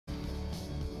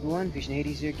Everyone, Vision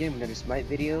Hades here again with another SMITE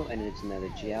video, and it's another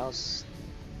Joust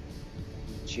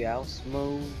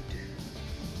mode.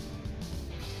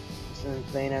 So I'm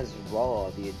playing as Ra,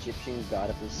 the Egyptian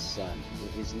god of the sun.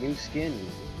 With his new skin,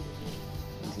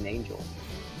 he's an angel.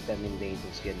 That means the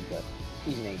angel skin, but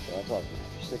he's an angel, that's all that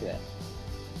matters. Look at that.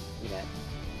 Look at that.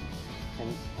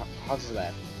 And how's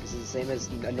that? Is it the same as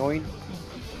annoying?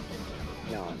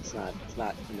 No, it's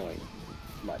not annoying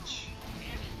much.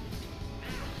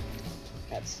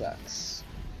 That sucks.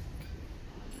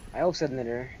 I also had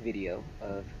another video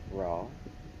of Raw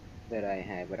that I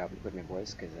had without recording my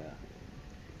voice because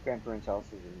grandparents' house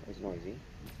is noisy.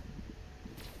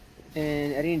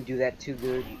 And I didn't do that too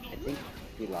good. I think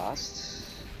we lost.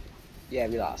 Yeah,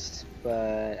 we lost.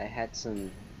 But I had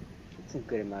some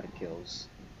good amount of kills.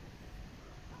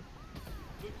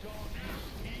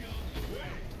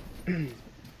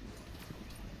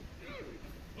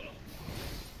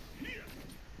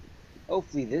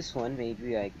 Hopefully this one,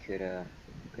 maybe I could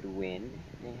win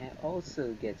and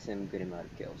also get some good amount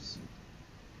of kills.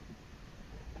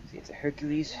 See, it's a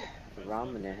Hercules, a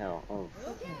Ram, and a Hell. Oh,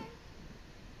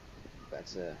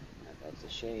 that's a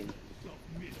shame.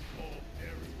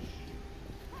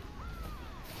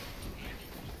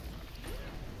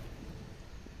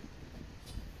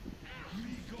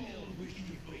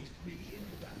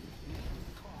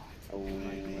 Oh,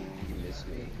 you missed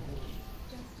me.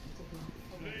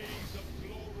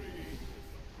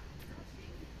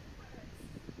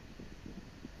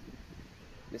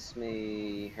 Miss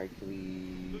me,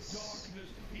 Hercules.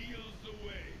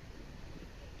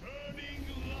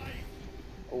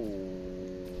 Oh,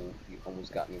 you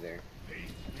almost got me there.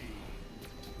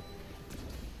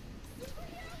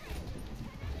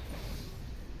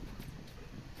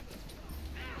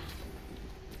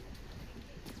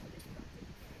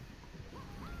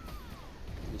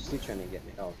 You're still trying to get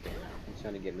me. Oh, okay. I'm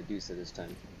trying to get Medusa this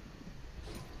time.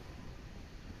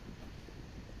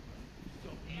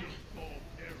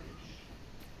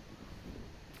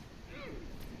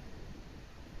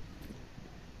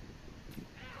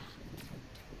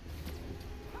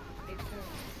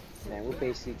 Man, we're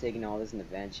basically taking all this an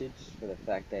advantage for the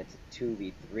fact that it's a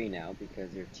 2v3 now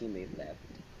because their teammate left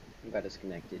and got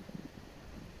disconnected.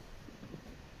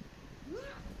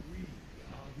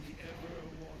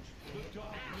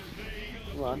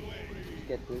 Come on, let's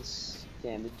get this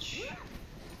damage.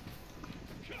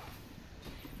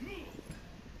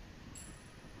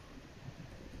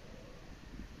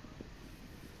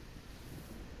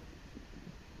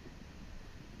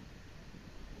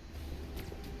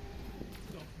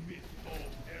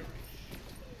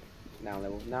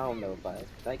 Now I'm level 5.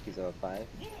 Nike's level 5.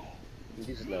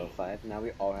 Medusa's level 5. Now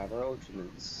we all have our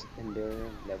ultimates. And they're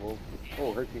level...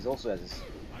 Oh, Hercules also has his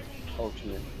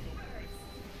ultimate.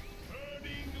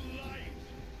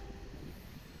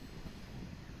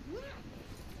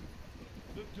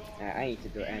 I need to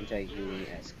do anti-healing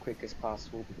as quick as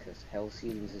possible because Hell's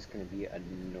healing is just going to be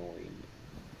annoying.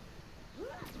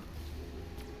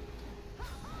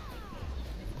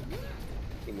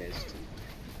 He missed.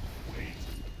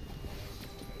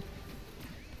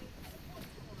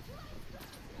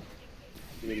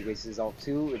 He really wasted his ult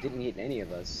too. It didn't hit any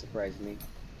of us, surprised me.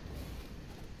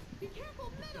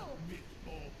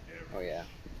 Oh yeah.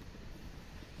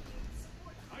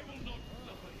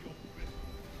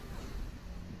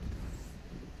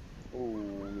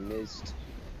 Ooh, missed.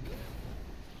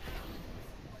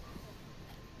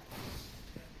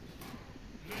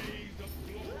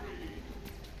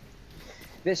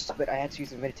 Missed, but I had to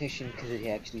use the meditation because it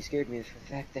actually scared me for the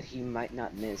fact that he might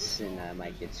not miss and I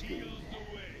might get screwed.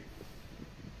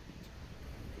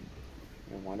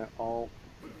 I wanna ult.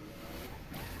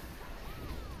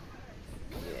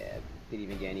 Yeah, didn't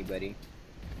even get anybody.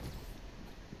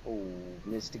 Oh,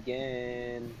 missed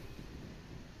again.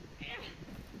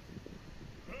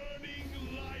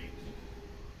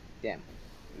 Damn,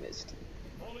 missed.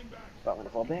 But I'm gonna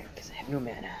fall back because I have no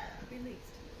mana.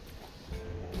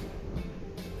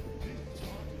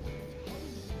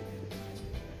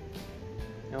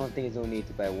 I don't think it's no need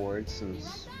to buy wards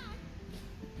since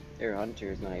their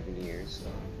hunter is not even here, so.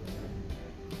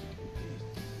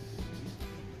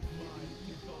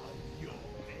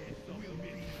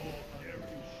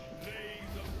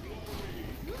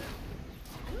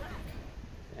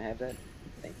 I have that?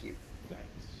 Thank you.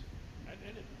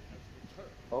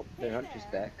 Oh, their hunter's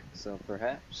back, so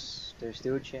perhaps there's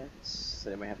still a chance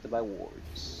that I might have to buy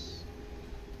wards.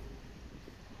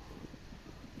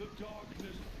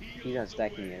 She's not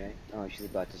stacking yet, right? Oh, she's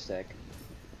about to stack.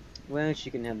 Well,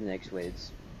 she can have the next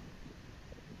waves.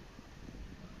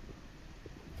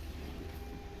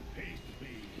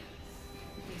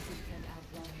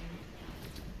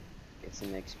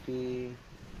 some XP.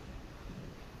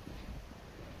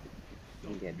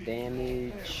 We get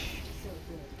damage.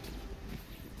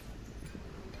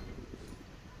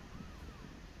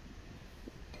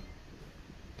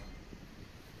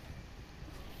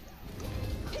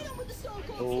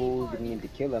 Oh, didn't mean to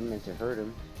kill him, meant to hurt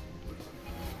him.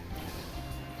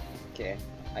 Okay,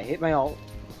 I hit my ult,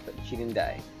 but she didn't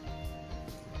die.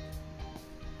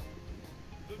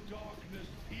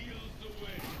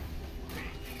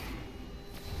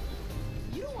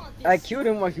 I killed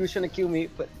him while he was trying to kill me,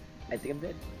 but I think I'm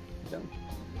dead. No.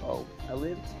 Oh, I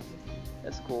lived.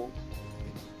 That's cool.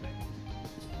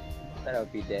 Thought I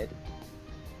would be dead.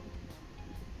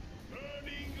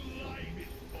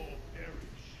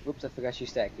 Whoops, I forgot she's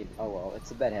stacking. Oh well, it's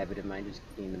a bad habit of mine, just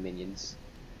getting the minions.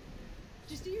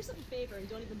 Just do yourself a favor and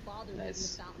don't even bother leaving the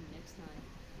fountain next time.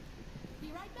 Be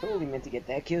right back. Totally meant to get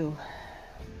that kill.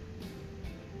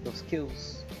 Those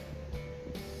kills.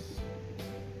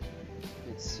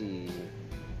 Let's see.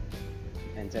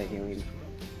 Anti-healing.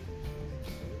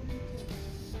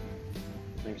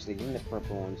 Actually, getting the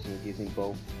purple ones is using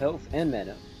both health and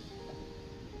mana.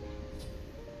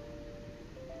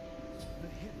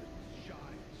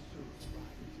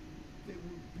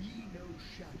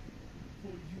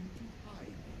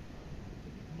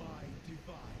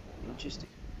 Interesting.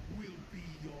 Will be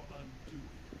your undoing.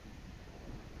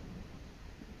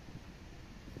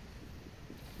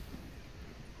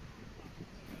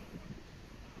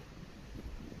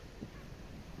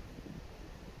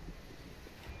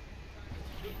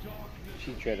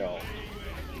 She tread all.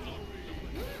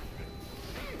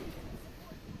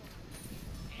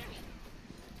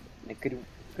 I could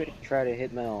try to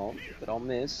hit my ult, but I'll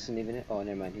miss, and even oh,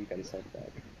 never mind. He got his health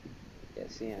back. Yeah,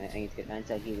 see, I need to get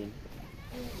anti-healing.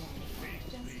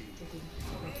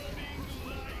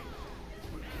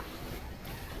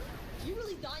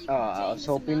 I was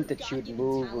hoping that she would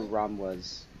move where Rom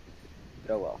was.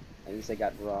 But oh well. At least I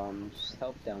got Rom's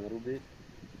health down a little bit.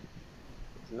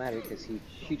 Doesn't matter because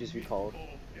she just recalled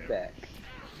back.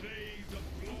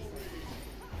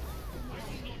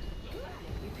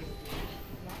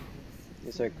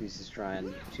 This Hercules is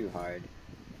trying too hard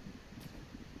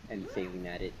and failing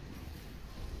at it.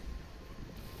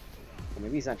 Or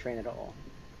maybe he's not trying at all.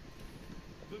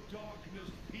 The darkness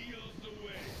heals the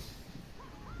way.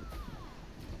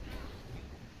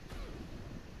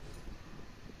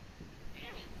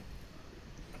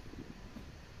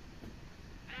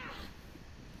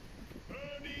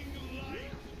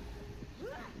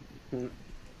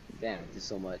 Damn, it did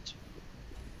so much.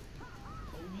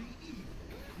 Only evil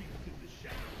creeps in the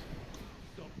shadows.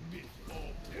 Submit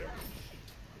or perish.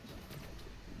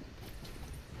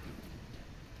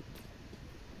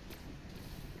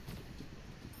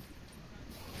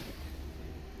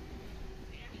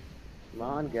 Come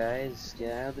on, guys,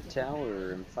 get out of the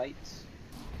tower and fight.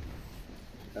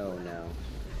 Oh no.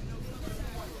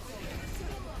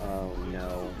 Oh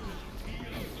no.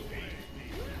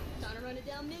 Trying to run it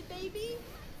down mid, baby?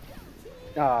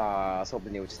 Ah, I was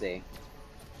hoping they would stay.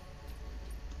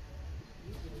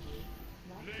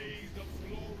 Blaze of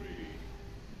glory.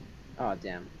 Oh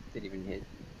damn, didn't even hit.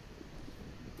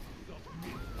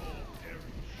 Submit or perish.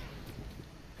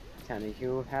 Time to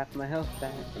heal half my health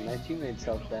back and my teammates'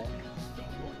 health back.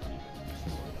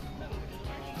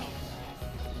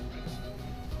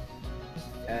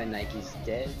 Nike's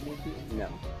dead, maybe? No.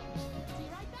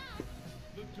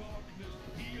 The darkness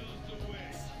heals the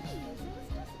way.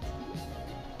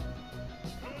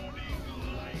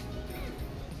 Burning light.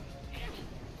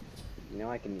 You know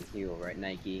I can heal, right,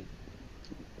 Nike?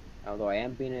 Although I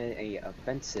am being a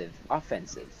offensive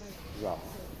raw.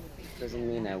 Doesn't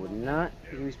mean I would not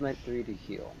use my 3 to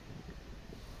heal.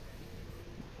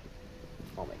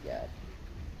 Oh my god.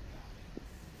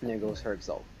 And there goes her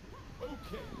exalt.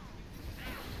 Okay.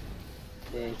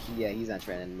 Yeah, he's not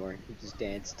trying anymore. He just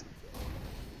danced.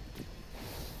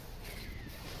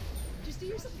 Just do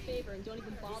yourself a favor and don't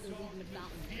even bother leaving the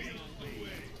fountain next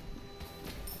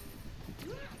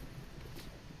time.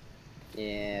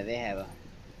 Yeah, they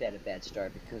had a bad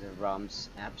start because of Rom's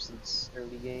absence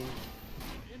early game.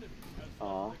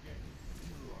 Aw.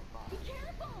 Be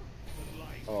careful!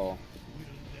 Oh.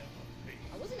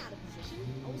 I wasn't out of position.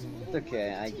 I was It's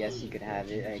okay, I guess he could have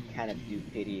it. I kind of do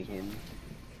pity him.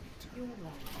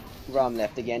 Rom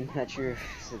left again. Not sure if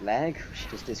it's a lag or she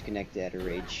just disconnected out of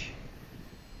rage.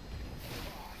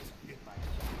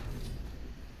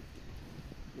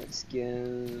 Let's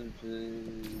give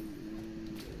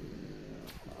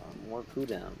more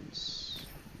cooldowns.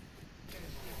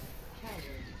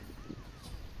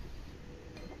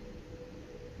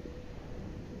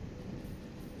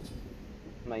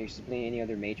 I'm not used to playing any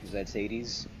other mage besides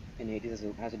Hades, And Hades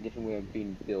has a different way of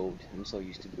being built. I'm so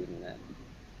used to building that.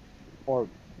 Or,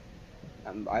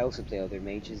 I also play other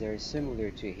mages that are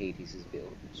similar to Hades'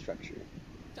 build structure.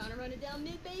 Trying to run it down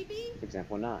mid, baby? For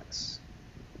example, Nox.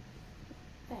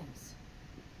 Thanks.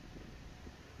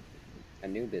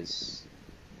 Anubis.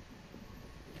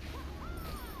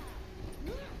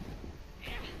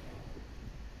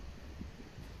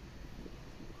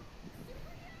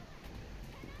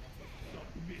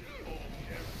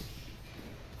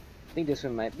 I think this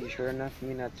one might be short enough for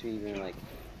me not to even like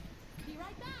Be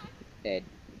right back. dead.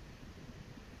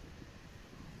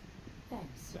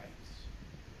 Thanks.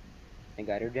 I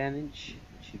got her damage.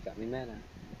 She got me mana.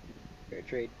 Fair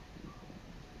trade.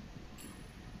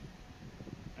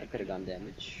 I could have gone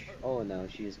damage. Oh no,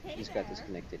 she's got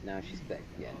disconnected. Now she's back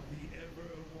again. The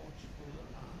ever watchful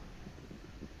eye.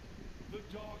 The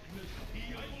darkness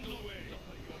heals the way.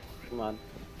 Come on.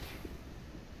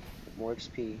 More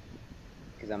XP.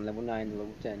 Because I'm level 9 to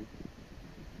level 10.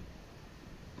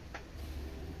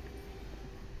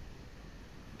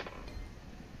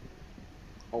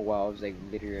 Oh wow, I was like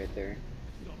literally right there.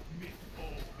 Submit all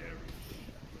perish.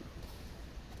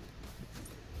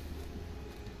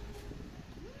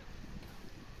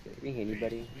 Did he hit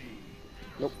anybody?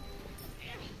 Nope.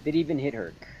 Did he even hit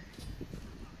her?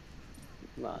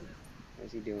 Come on.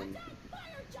 What's he doing?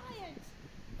 Fire giant!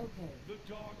 Okay. The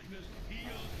darkness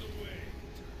heals the way.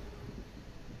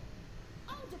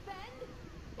 I'll defend!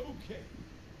 Okay.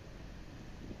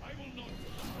 I will not.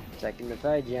 Attacking the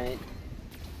fire giant.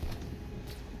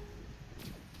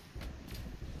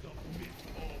 Submit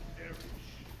all perish.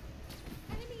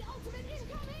 Enemy ultimate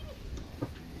incoming!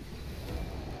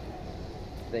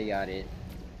 They got it.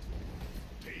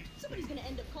 Somebody's gonna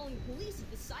end up calling the police if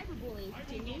the cyberbullying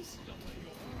continues.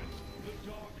 The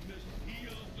darkness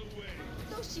heals the way.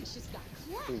 Those chicks just got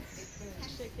clapped. Oof.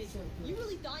 Hashtag Facebook. You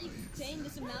really thought you could contain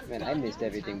this amount of Man, I goddamn missed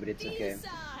everything, but it's okay.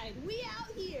 Side. We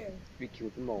out here. We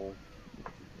killed them all.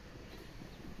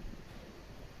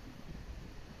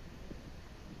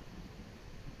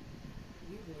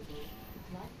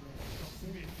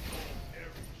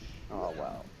 Oh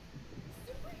wow.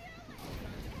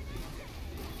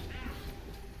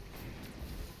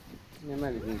 I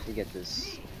might need to get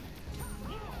this.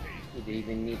 We didn't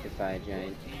even need the fire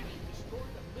giant.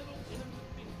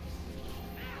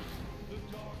 The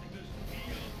darkness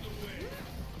heals the way.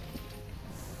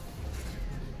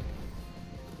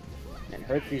 And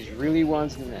Hercules really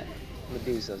wants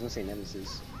Medusa. I was gonna say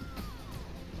Nemesis.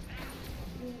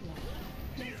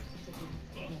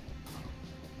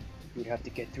 You'd have to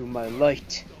get through my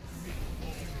light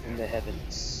in the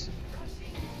heavens.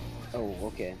 Oh,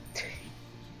 okay.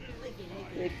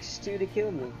 It's 2 to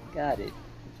kill me. Got it.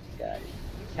 Got it.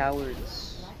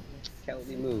 Cowards.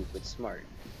 Cowardly move, but smart.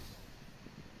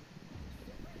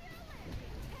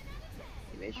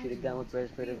 Maybe I should have gone with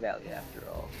Breastplate of Valley after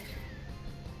all.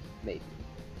 Maybe.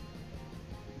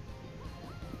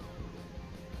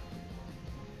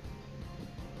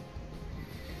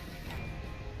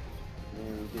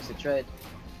 Just a tread.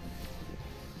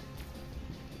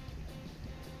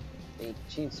 Ain't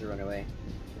chance to run away.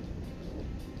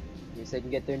 Guess I can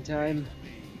get there in time.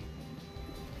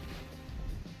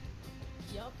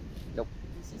 Yup. Nope.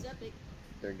 This is epic.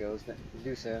 There goes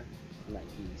Medusa. Might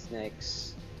be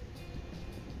snakes.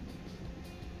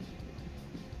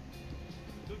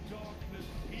 The darkness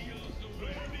heals the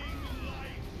way. Burning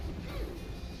light.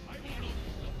 I will not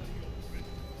suffer your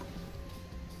wrath.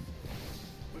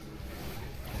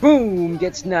 Boom!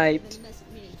 Get sniped. Don't mess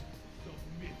with me.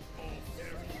 Submit all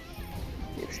perish.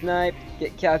 Get sniped.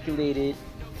 Get calculated.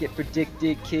 Get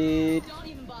predicted, kid. Don't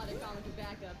even bother calling for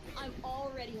backup. I'm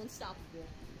already unstoppable.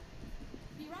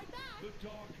 Be right back. The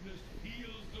darkness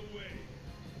heals the way.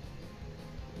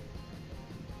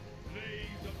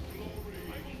 Blaze of glory. I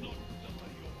will not suffer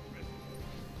your wrath.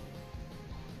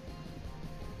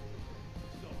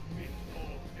 Submit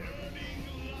all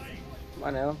burning light. Come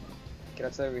on now. Get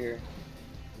outside over here.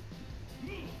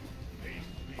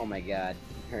 Oh my god.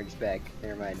 Herc's back.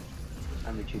 Never mind.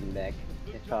 I'm retreating back,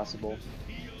 if possible.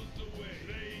 Heals the way.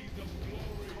 Blaze of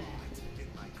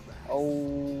glory.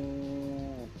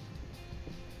 Oh.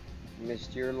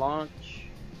 Missed your launch.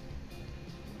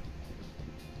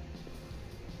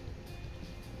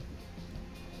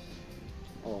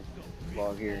 Oh,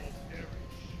 log here.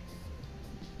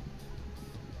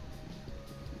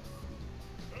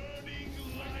 Burning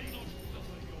light. I will not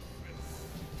suffer your wrath.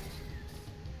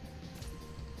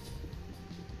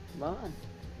 Come on.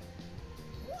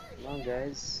 Come on,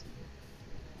 guys.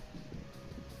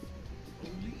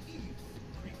 Only evil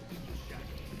creeps into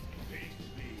shadow. Face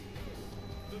me.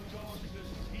 The darkness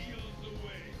heals the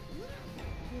way.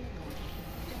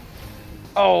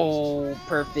 Oh,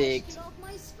 perfect. Get off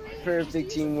my screen.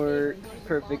 Perfect Just do yourself a favor teamwork. and don't even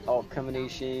Perfect bother alt with the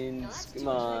fountain. Now, combinations. that's Come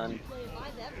too much like on. replay if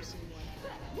I've ever seen one.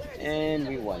 Where does And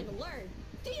we anyone won. going to learn?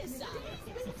 Deicide.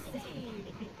 Insane.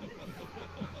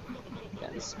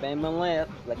 Gotta spam my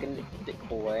left like a dick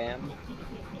boy I am.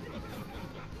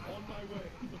 On my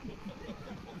way.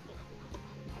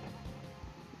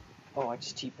 Oh, I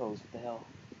just T-posed. What the hell?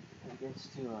 I guess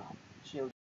to chill.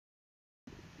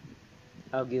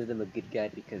 I'll give them a good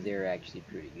guide because they're actually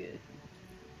pretty good.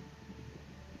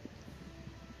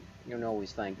 You don't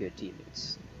always find good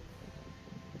teammates.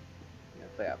 You know,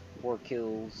 if I got 4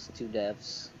 kills, 2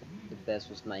 deaths, the best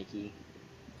was Mikey.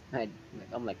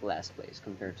 I'm like last place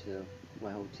compared to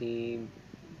my whole team.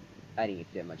 I didn't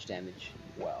get that much damage.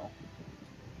 Wow.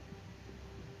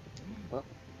 Well,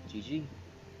 GG.